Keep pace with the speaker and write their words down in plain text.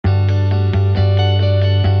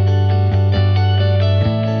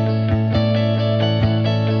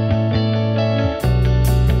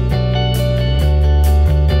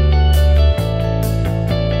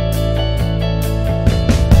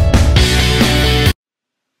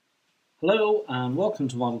Hello and welcome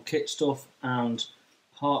to Model Kit Stuff and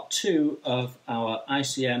part 2 of our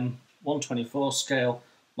ICM 124 scale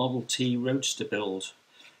Model T Roadster build.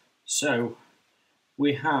 So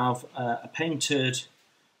we have a painted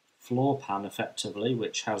floor pan effectively,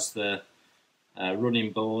 which has the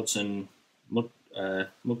running boards and mud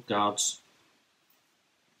guards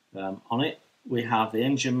on it. We have the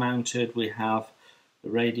engine mounted, we have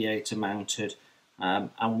the radiator mounted,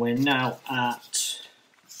 and we're now at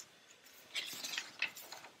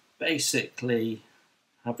basically,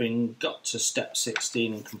 having got to step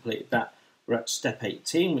 16 and completed that, we're at step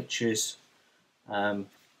 18, which is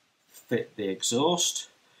fit the exhaust,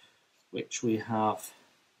 which we have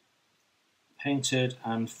painted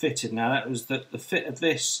and fitted. Now that was the fit of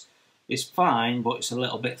this is fine, but it's a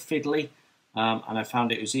little bit fiddly, and I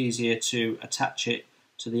found it was easier to attach it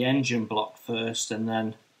to the engine block first and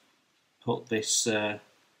then put this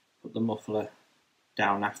put the muffler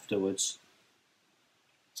down afterwards.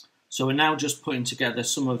 So we're now just putting together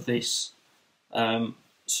some of this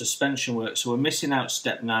suspension work. So we're missing out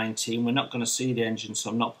step 19. We're not going to see the engine, so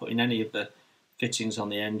I'm not putting any of the fittings on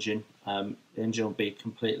the engine. The engine will be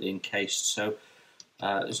completely encased, so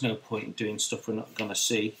there's no point in doing stuff we're not going to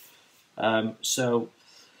see. So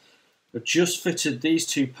we've just fitted these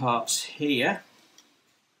two parts here.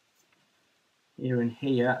 Here and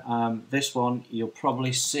here. This one you'll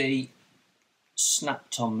probably see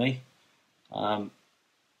snapped on me.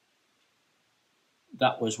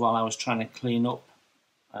 That was while I was trying to clean up.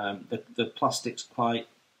 The plastic's quite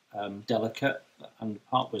delicate, and the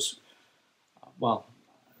part was, well,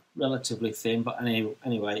 relatively thin, but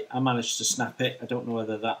anyway, I managed to snap it. I don't know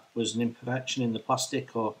whether that was an imperfection in the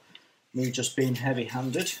plastic or me just being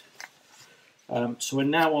heavy-handed. So we're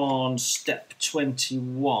now on step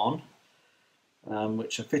 21,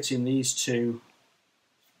 which are fitting these two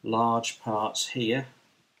large parts here,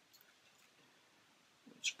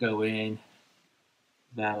 which go in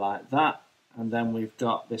there like that, and then we've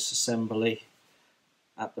got this assembly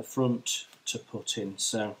at the front to put in.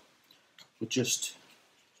 So we're just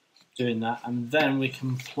doing that, and then we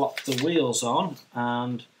can plop the wheels on.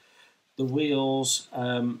 And the wheels,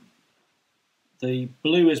 the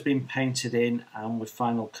blue has been painted in and we've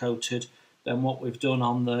final coated. Then what we've done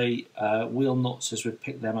on the wheel nuts is we've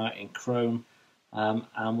picked them out in chrome,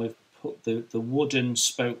 and we've put the wooden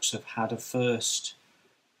spokes have had a first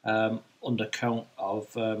undercoat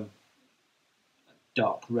of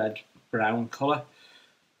dark red brown colour,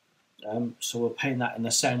 so we'll paint that in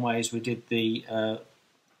the same way as we did the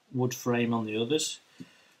wood frame on the others.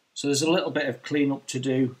 So there's a little bit of cleanup to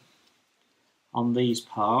do on these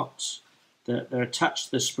parts. They're attached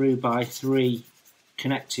to the sprue by 3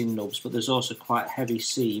 connecting nubs, but there's also quite a heavy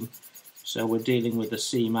seam, so we're dealing with the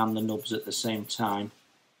seam and the nubs at the same time.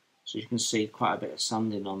 So you can see quite a bit of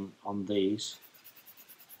sanding on these.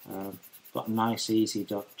 Got a nice easy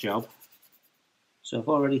job. So I've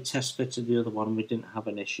already test fitted the other one, we didn't have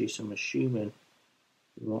an issue, so I'm assuming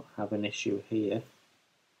we won't have an issue here.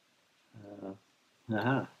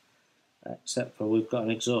 Except for we've got an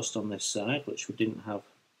exhaust on this side, which we didn't have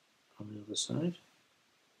on the other side.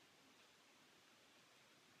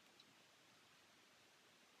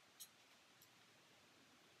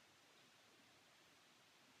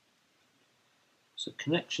 So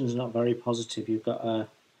connection's not very positive. You've got a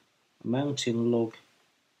mounting lug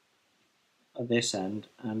at this end,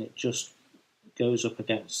 and it just goes up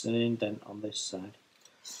against an indent on this side.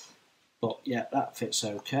 But yeah, that fits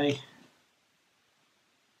okay.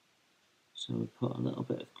 So we put a little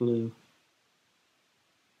bit of glue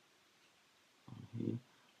on here.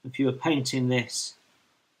 If you were painting this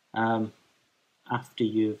after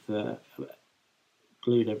you've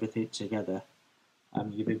glued everything together,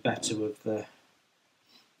 you'd be better with the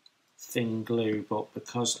thin glue, but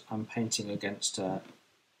because I'm painting against a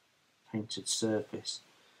painted surface,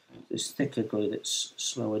 this thicker glue that's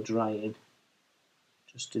slower drying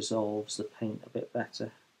just dissolves the paint a bit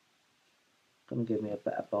better. Going to give me a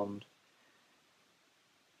better bond.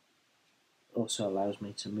 Also allows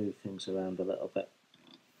me to move things around a little bit.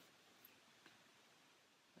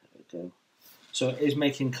 There we go. So it is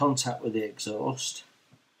making contact with the exhaust.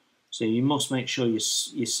 So you must make sure you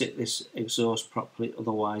sit this exhaust properly,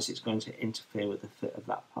 otherwise it's going to interfere with the fit of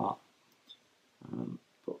that part.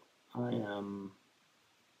 But I am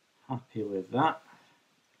happy with that.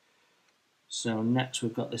 So next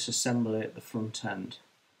we've got this assembly at the front end.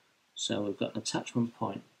 So we've got an attachment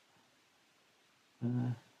point.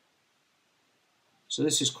 So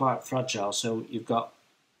this is quite fragile, so you've got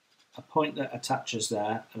a point that attaches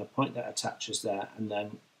there and a point that attaches there, and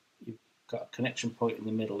then you've got a connection point in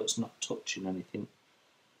the middle that's not touching anything.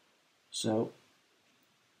 So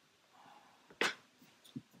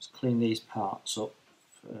Let's clean these parts up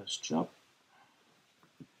first job.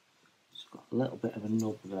 It's got a little bit of a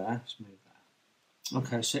nub there. Let's move that.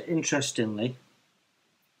 Okay, so interestingly,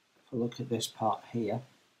 if I look at this part here,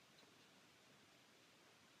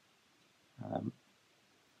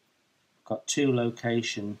 got two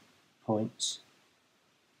location points.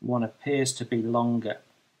 One appears to be longer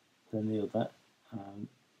than the other. And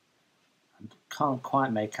can't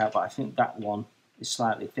quite make out, but I think that one is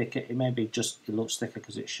slightly thicker. It may be just, it looks thicker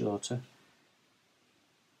because it's shorter.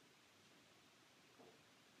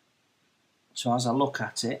 So as I look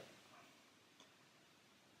at it,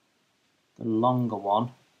 the longer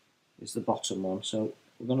one is the bottom one. So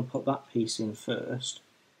we're going to put that piece in first.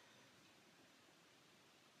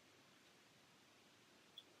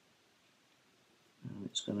 And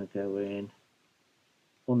it's going to go in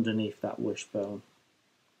underneath that wishbone,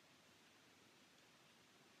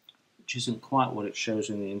 which isn't quite what it shows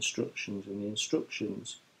in the instructions. In the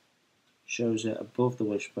instructions shows it above the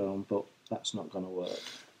wishbone, but that's not going to work.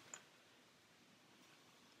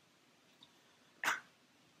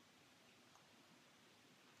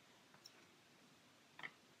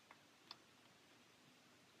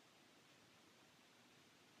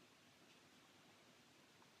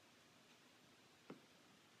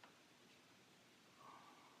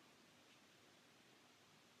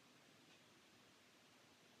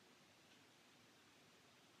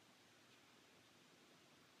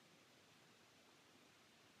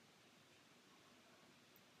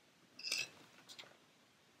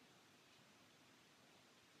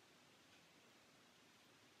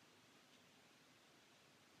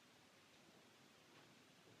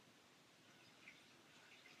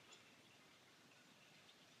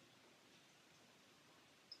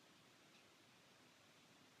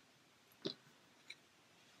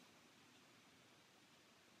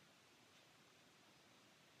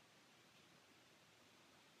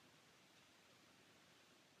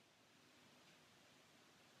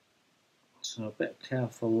 So a bit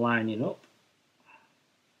careful lining up.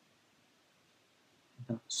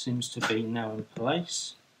 That seems to be now in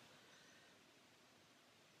place.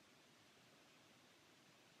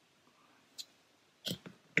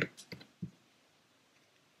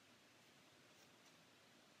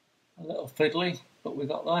 A little fiddly, but we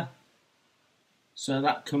got there. So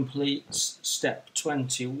that completes step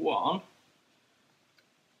 21.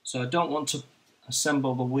 So I don't want to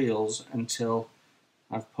assemble the wheels until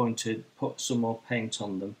I've put some more paint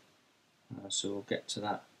on them. So we'll get to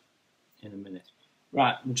that in a minute.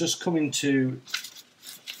 Right, we're just coming to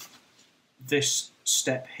this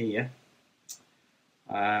step here,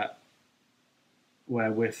 where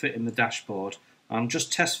we're fitting the dashboard. I'm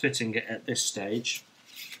just test fitting it at this stage,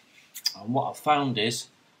 and what I've found is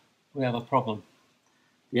we have a problem.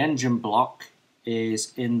 The engine block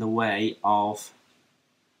is in the way of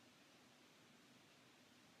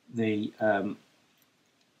the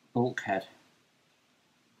bulkhead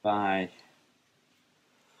by,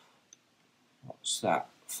 what's that,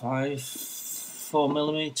 4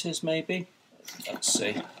 millimeters maybe? Let's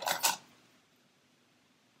see.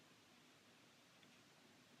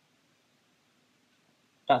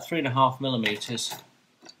 About 3.5 millimeters.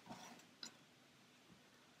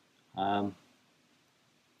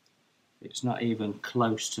 It's not even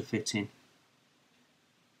close to fitting.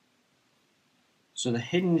 So the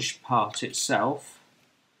hinge part itself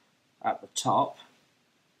at the top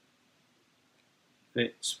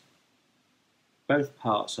fits both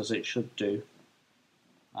parts as it should do,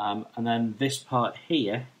 and then this part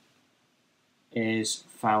here is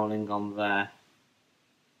fouling on there.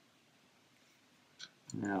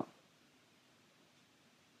 Now,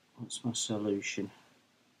 what's my solution?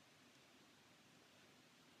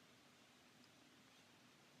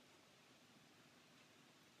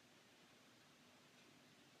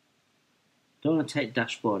 Don't want to take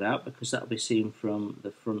dashboard out because that'll be seen from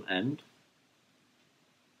the front end.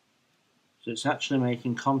 So it's actually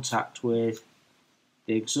making contact with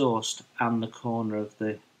the exhaust and the corner of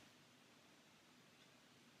the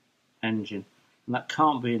engine. And that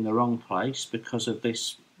can't be in the wrong place because of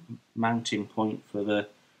this mounting point for the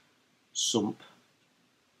sump.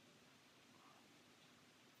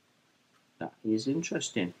 That is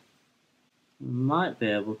interesting. We might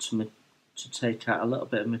be able to take out a little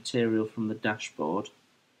bit of material from the dashboard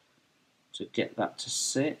to get that to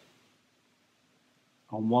sit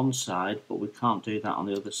on one side, but we can't do that on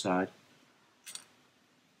the other side.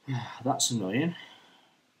 That's annoying.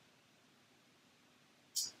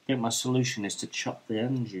 I think my solution is to chop the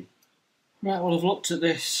engine. Right, well, I've looked at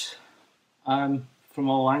this from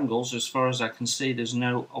all angles. As far as I can see, there's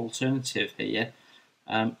no alternative here.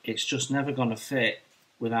 It's just never going to fit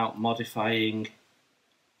without modifying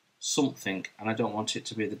something, and I don't want it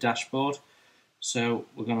to be the dashboard. So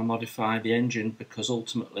we're going to modify the engine, because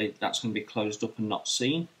ultimately that's going to be closed up and not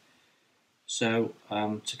seen. So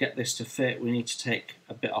to get this to fit, we need to take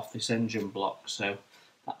a bit off this engine block. So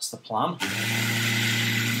that's the plan.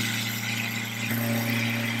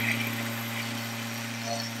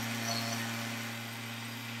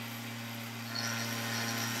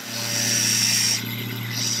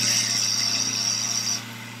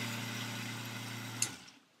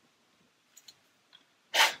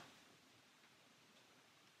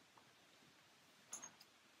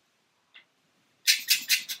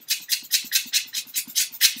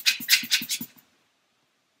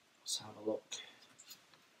 Let's have a look,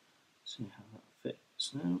 see how that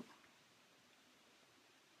fits now.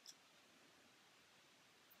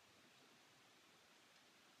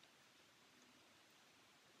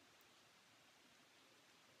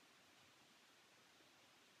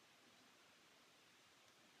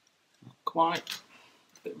 Not quite,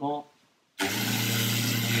 a bit more.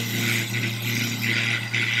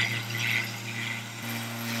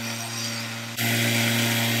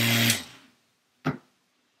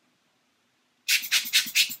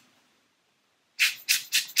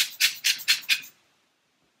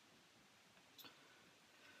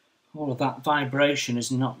 All of that vibration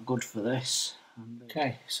is not good for this.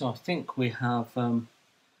 Okay, so I think we have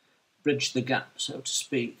bridged the gap, so to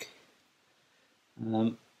speak,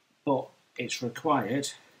 but it's required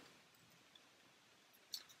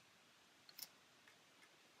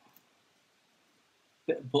a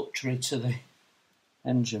bit of buttery to the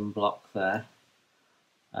engine block there.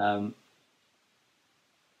 I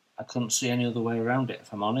couldn't see any other way around it,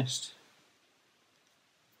 if I'm honest.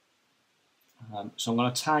 So I'm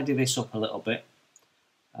going to tidy this up a little bit,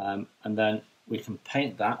 and then we can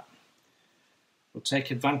paint that. We'll take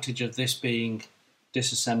advantage of this being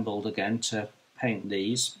disassembled again to paint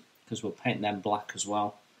these, because we'll paint them black as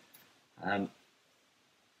well. And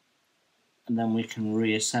then we can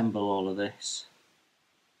reassemble all of this.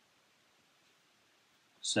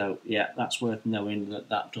 So yeah, that's worth knowing that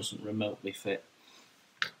that doesn't remotely fit.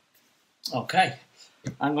 Okay,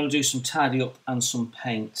 I'm going to do some tidy up and some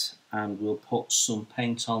paint, and we'll put some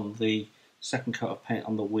paint on the second coat of paint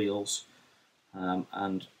on the wheels,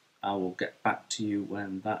 and I will get back to you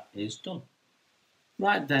when that is done.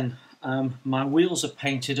 Right then, my wheels are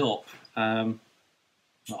painted up.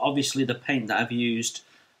 Obviously the paint that I've used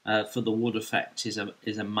for the wood effect is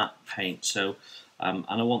a matte paint, so and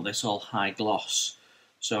I want this all high gloss.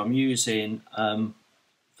 So I'm using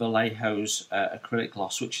Vallejo's acrylic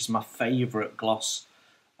gloss, which is my favourite gloss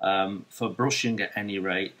for brushing at any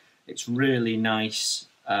rate. It's really nice,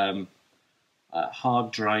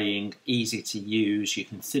 hard drying, easy to use. You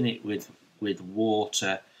can thin it with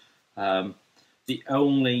water. The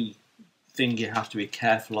only thing you have to be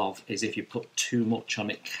careful of is if you put too much on,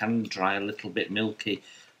 it can dry a little bit milky,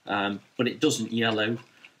 but it doesn't yellow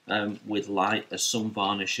with light as some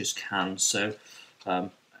varnishes can. So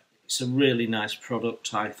it's a really nice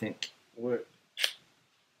product, I think.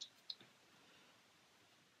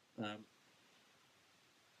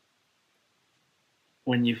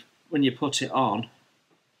 When you put it on,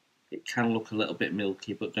 it can look a little bit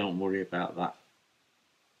milky, but don't worry about that.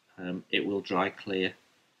 It will dry clear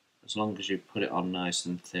as long as you put it on nice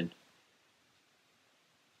and thin.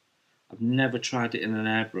 I've never tried it in an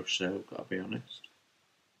airbrush, though, I've got to be honest.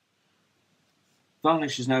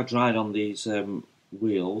 Varnish is now dried on these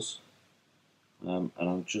wheels, and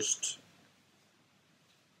I'm just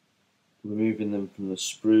removing them from the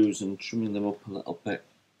sprues and trimming them up a little bit,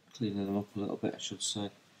 cleaning them up a little bit, I should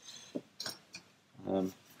say.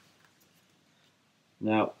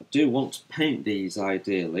 Now, I do want to paint these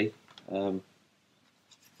ideally,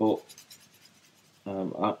 but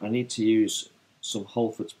I need to use some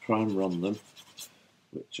Halford's primer on them,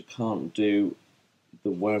 which I can't do the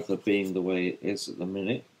weather being the way it is at the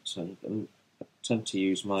minute. So I tend to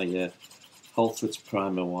use my Halford's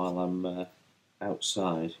primer while I'm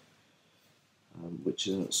outside, which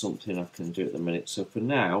isn't something I can do at the minute. So for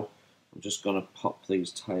now, I'm just going to pop these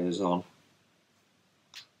tyres on,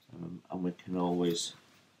 and we can always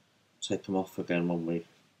take them off again when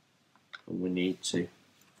we need to.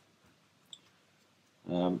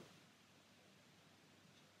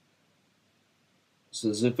 So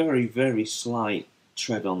there's a very, very slight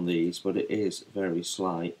tread on these, but it is very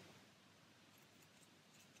slight.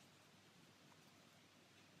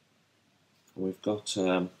 We've got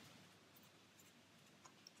a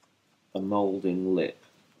moulding lip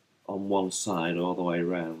on one side all the way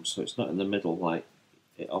around, so it's not in the middle like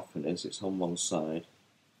it often is, it's on one side.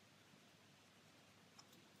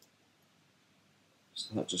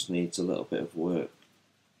 So that just needs a little bit of work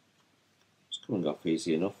It's coming off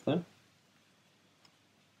easy enough though.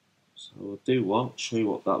 So we'll do one, show you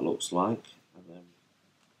what that looks like, and then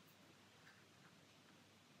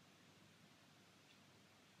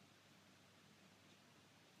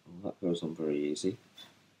that goes on very easy.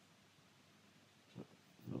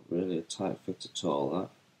 Not really a tight fit at all, that.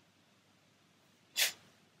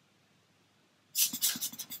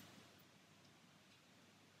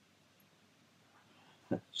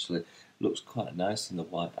 Actually, looks quite nice in the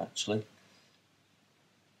white, actually.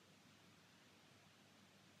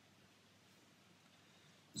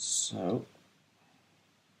 So,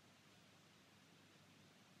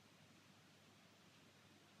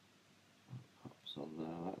 pops on there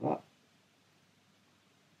like that.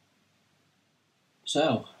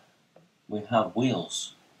 So, we have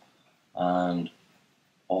wheels, and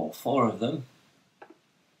all four of them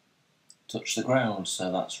touch the ground,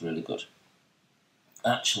 so that's really good.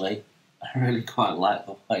 Actually, I really quite like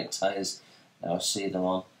the white tyres. Now I see them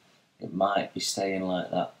on. It might be staying like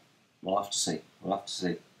that. We'll have to see. We'll have to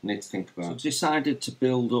see. Need to think about it. So I've decided to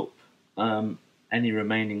build up any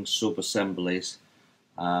remaining sub-assemblies,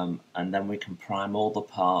 and then we can prime all the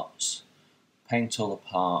parts, paint all the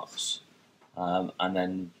parts, and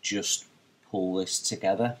then just pull this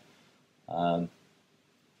together. So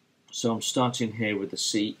I'm starting here with the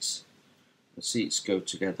seats. The seats go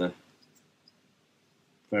together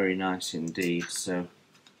very nice indeed, so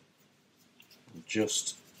I'm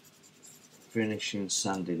just finishing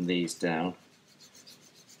sanding these down,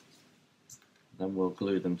 then we'll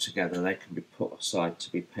glue them together. They can be put aside to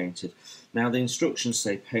be painted. Now the instructions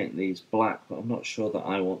say paint these black, but I'm not sure that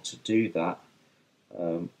I want to do that.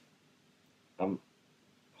 I'm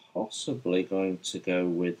possibly going to go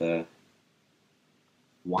with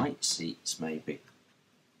white seats maybe,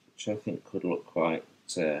 which I think could look quite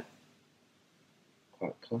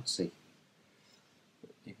classy.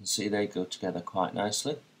 You can see they go together quite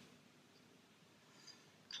nicely.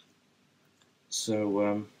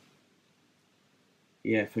 So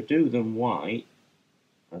yeah, if I do them white,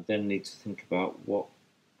 I then need to think about what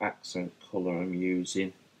accent colour I'm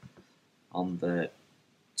using on the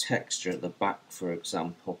texture at the back, for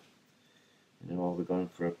example. You know, are we going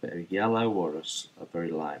for a bit of yellow or a very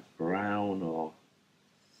light brown, or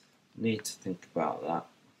need to think about that.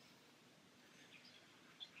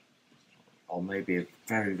 Or maybe a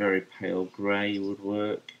very, very pale grey would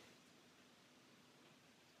work.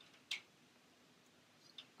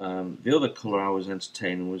 The other colour I was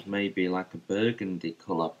entertaining was maybe like a burgundy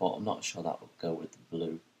colour, but I'm not sure that would go with the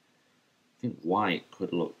blue. I think white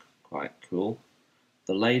could look quite cool.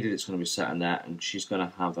 The lady that's going to be sat in there, and she's going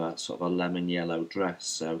to have a sort of a lemon yellow dress,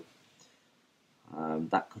 so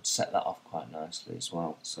that could set that off quite nicely as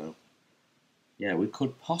well. So yeah, we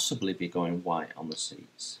could possibly be going white on the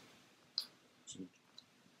seats. So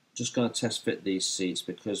just going to test fit these seats,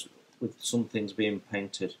 because with some things being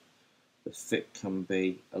painted, the fit can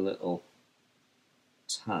be a little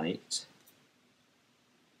tight.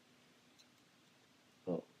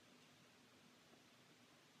 But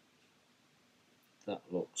that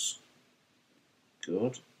looks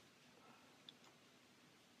good.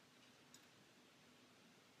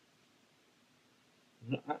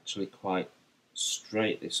 Not actually quite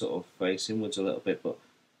straight, they sort of face inwards a little bit, but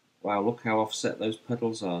wow, look how offset those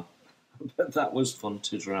pedals are. But that was fun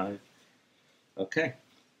to drive. Okay.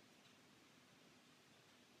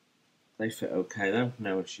 They fit okay though,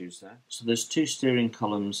 no issues there. So there's two steering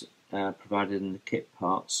columns provided in the kit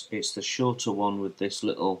parts. It's the shorter one with this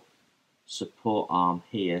little support arm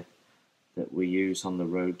here that we use on the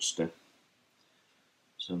Roadster.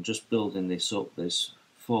 So I'm just building this up. There's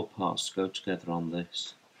 4 parts to go together on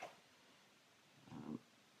this.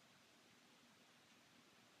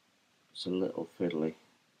 It's a little fiddly,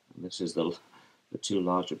 and this is the 2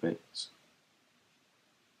 larger bits.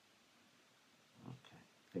 Okay,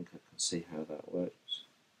 I think I can see how that works.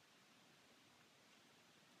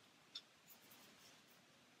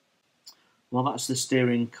 Well, that's the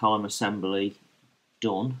steering column assembly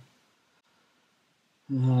done.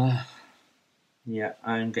 Yeah,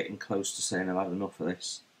 I'm getting close to saying I've had enough of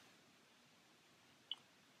this.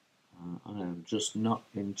 I am just not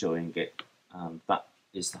enjoying it. That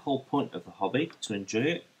is the whole point of the hobby, to enjoy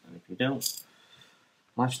it. And if you don't,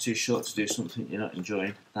 life's too short to do something you're not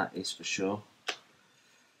enjoying, that is for sure.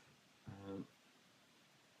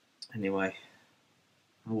 Anyway,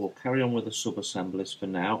 I will carry on with the sub-assemblies for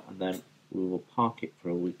now, and then we will park it for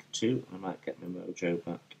a week or 2. I might get my mojo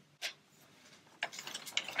back.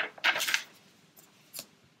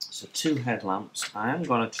 So 2 headlamps. I am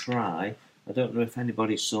going to try, I don't know if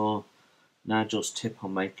anybody saw Nigel's tip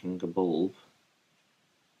on making a bulb.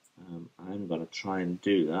 I'm going to try and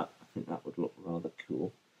do that. I think that would look rather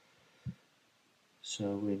cool.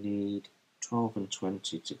 So we need 12 and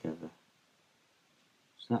 20 together.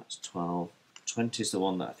 So that's 12. 20 is the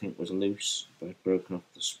one that I think was loose, but I've broken off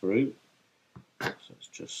the sprue. So let's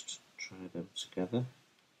just try them together.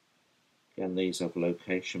 Again, these have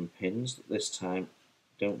location pins that this time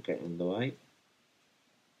don't get in the way.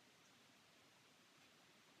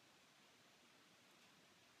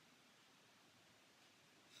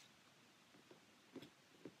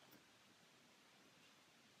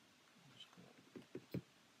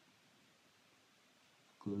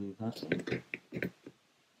 Glue that in.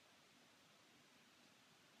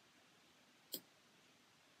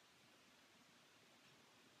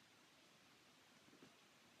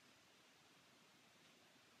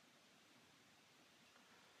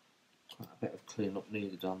 Quite a bit of clean up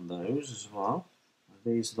needed on those as well.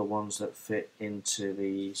 And these are the ones that fit into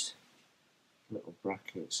these little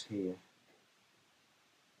brackets here.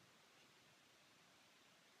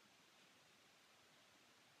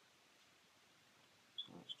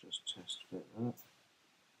 So let's just test fit that.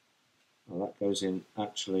 Well, that goes in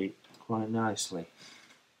actually quite nicely.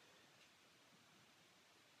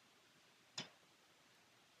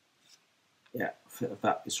 Yeah, fit of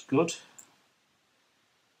that is good.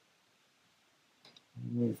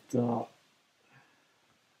 And we've got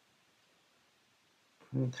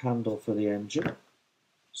crank handle for the engine.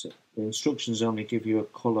 So the instructions only give you a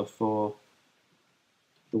colour for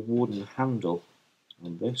the wooden handle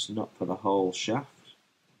on this, not for the whole shaft.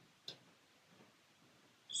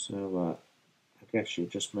 So I guess you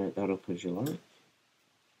just make that up as you like.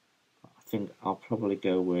 I think I'll probably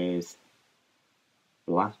go with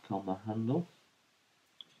black on the handle,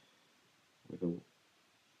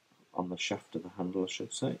 on the shaft of the handle I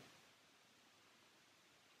should say.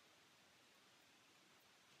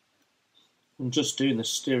 I'm just doing the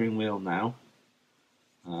steering wheel now,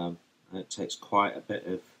 and it takes quite a bit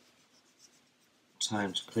of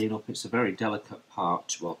time to clean up. It's a very delicate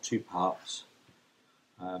part, well, two parts.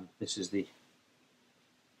 This is the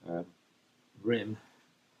rim,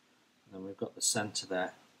 and then we've got the centre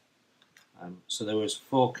there. So there was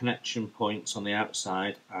 4 connection points on the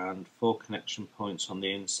outside and 4 connection points on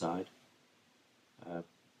the inside.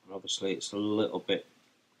 Obviously it's a little bit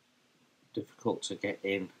difficult to get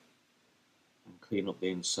in and clean up the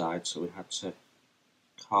inside, so we had to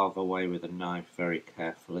carve away with a knife very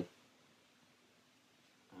carefully.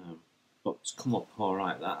 But it's come up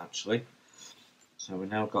alright, that actually. So we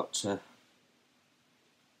now got to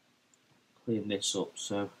clean this up.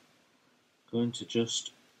 So I'm going to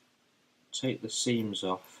just take the seams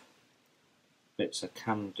off bits I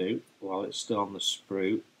can do while it's still on the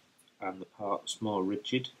sprue and the part's more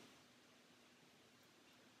rigid.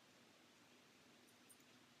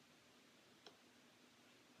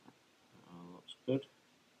 That looks good.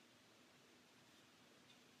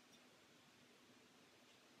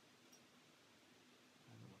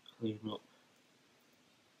 Clean up.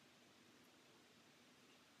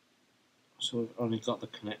 So we've only got the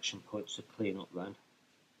connection points to clean up then.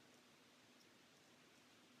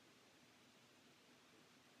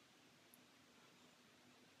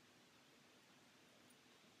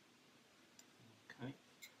 Okay,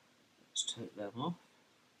 let's take them off.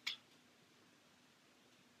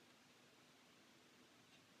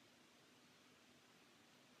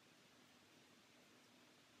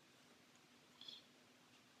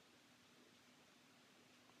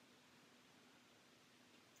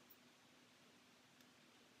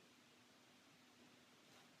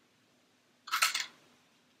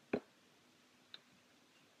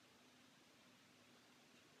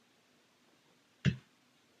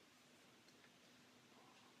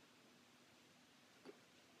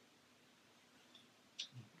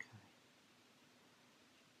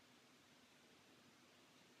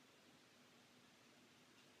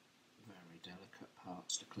 Very delicate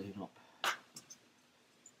parts to clean up.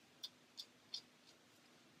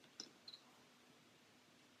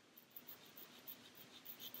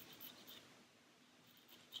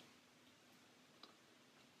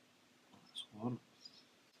 That's 1.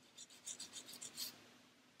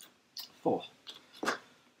 4.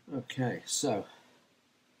 Okay, so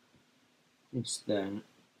this then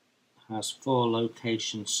has 4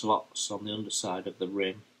 location slots on the underside of the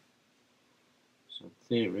rim. So in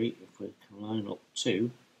theory, if we can line up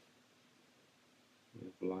 2,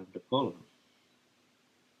 we've lined up all of them.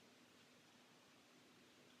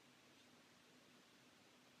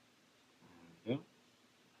 There we go.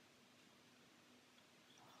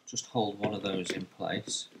 Just hold one of those in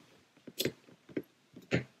place.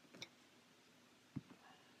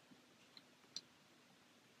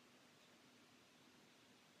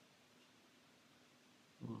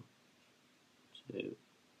 2.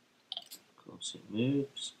 Of course it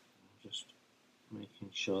moves. I'm just making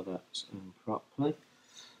sure that's in properly.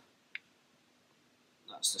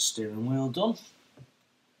 That's the steering wheel done.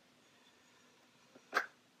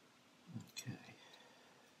 Okay.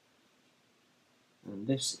 And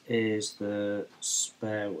this is the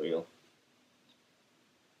spare wheel.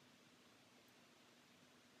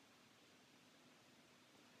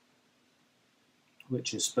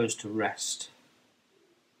 Which is supposed to rest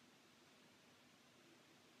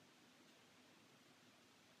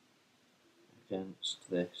against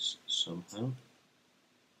this somehow.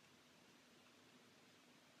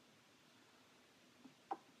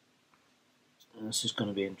 And this is going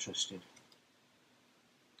to be interesting.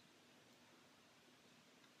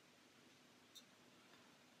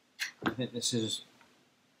 I think this is,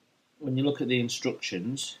 when you look at the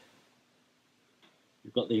instructions,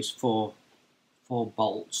 you've got these four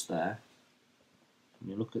bolts there. When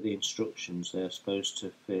you look at the instructions, they're supposed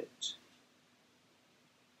to fit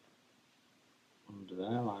under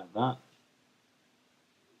there like that.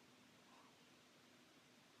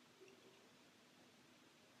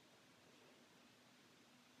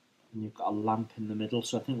 And you've got a lamp in the middle,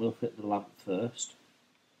 so I think we'll fit the lamp first.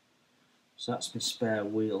 So that's my spare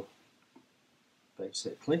wheel,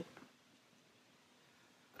 basically.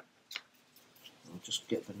 I'll just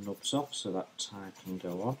get the nubs off so that tyre can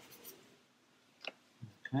go on.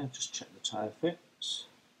 Okay, just check the tyre fits.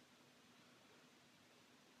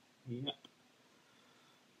 Yep.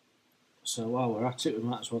 So while we're at it, we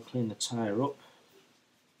might as well clean the tyre up.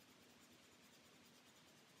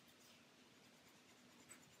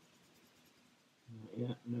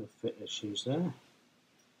 Yeah, no fit issues there.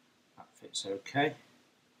 That fits okay.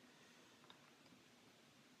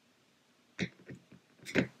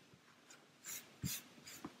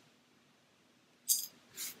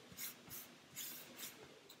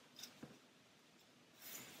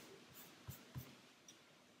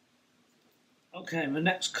 Okay, my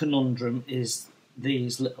next conundrum is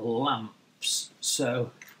these little lamps.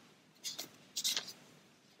 So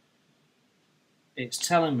it's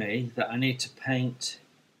telling me that I need to paint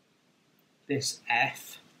this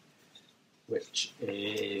F, which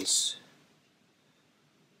is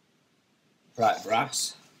bright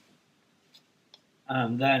brass,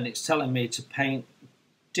 and then it's telling me to paint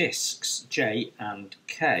discs J and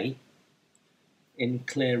K in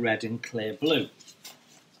clear red and clear blue.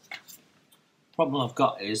 Problem I've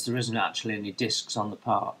got is there isn't actually any discs on the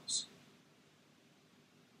parts.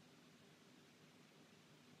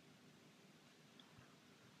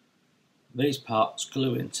 These parts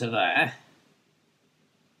glue into there,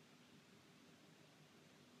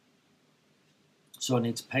 so I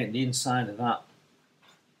need to paint the inside of that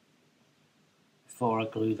before I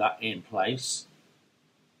glue that in place.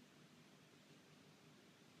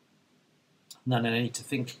 And then I need to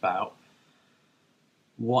think about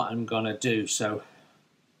what I'm going to do, so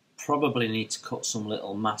probably need to cut some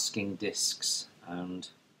little masking discs, and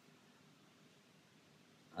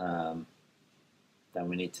then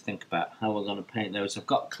we need to think about how we're going to paint those. I've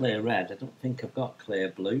got clear red, I don't think I've got clear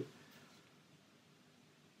blue,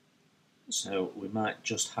 so we might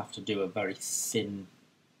just have to do a very thin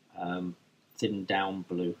down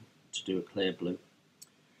blue to do a clear blue.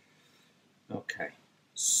 Okay,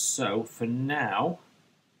 so for now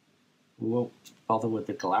we won't bother with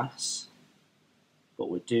the glass, but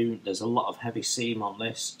there's a lot of heavy seam on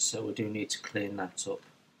this, so we do need to clean that up.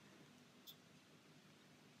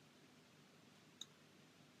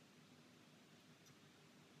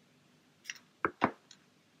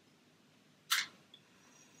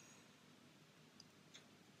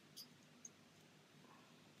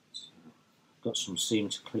 So, got some seam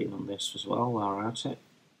to clean on this as well while we're at it.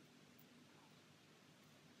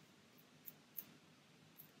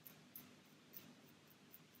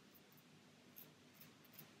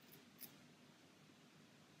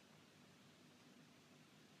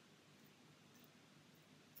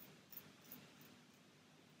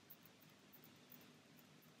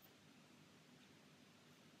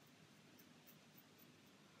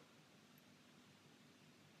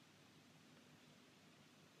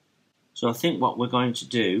 So I think what we're going to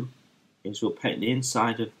do is we'll paint the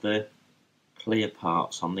inside of the clear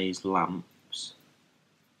parts on these lamps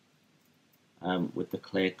with the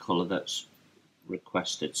clear colour that's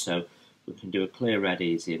requested. So we can do a clear red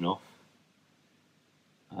easy enough,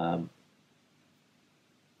 and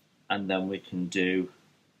then we can do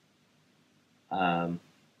like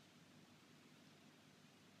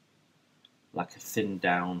a thin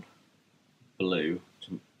down blue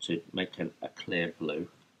to make a clear blue.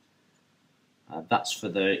 That's for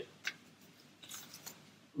the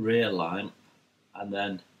rear lamp, and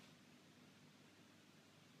then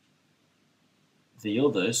the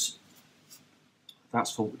others,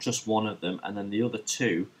 that's for just one of them, and then the other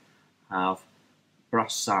two have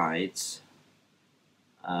brass sides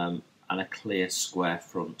and a clear square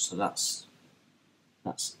front, so that's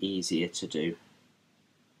easier to do.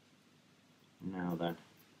 Now then,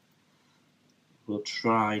 we'll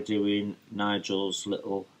try doing Nigel's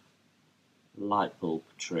little light bulb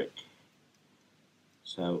trick.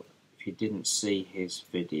 So if you didn't see his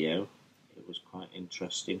video, it was quite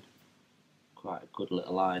interesting, quite a good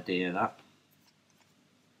little idea that.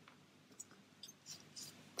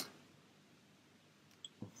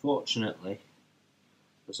 Unfortunately,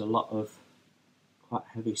 there's a lot of quite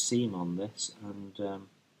heavy seam on this, and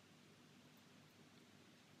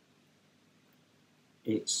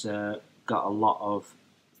it's got a lot of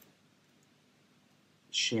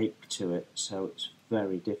shape to it, so it's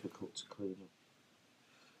very difficult to clean up.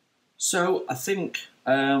 So I think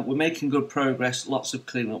we're making good progress, lots of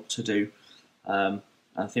cleaning up to do. I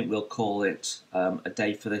think we'll call it a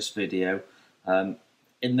day for this video.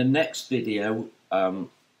 In the next video,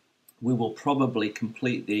 we will probably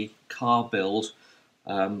complete the car build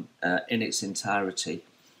in its entirety,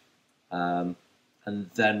 and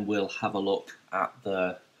then we'll have a look at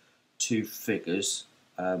the two figures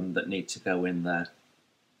that need to go in there.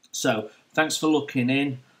 So thanks for looking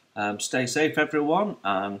in. Stay safe everyone,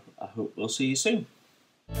 and I hope we'll see you soon.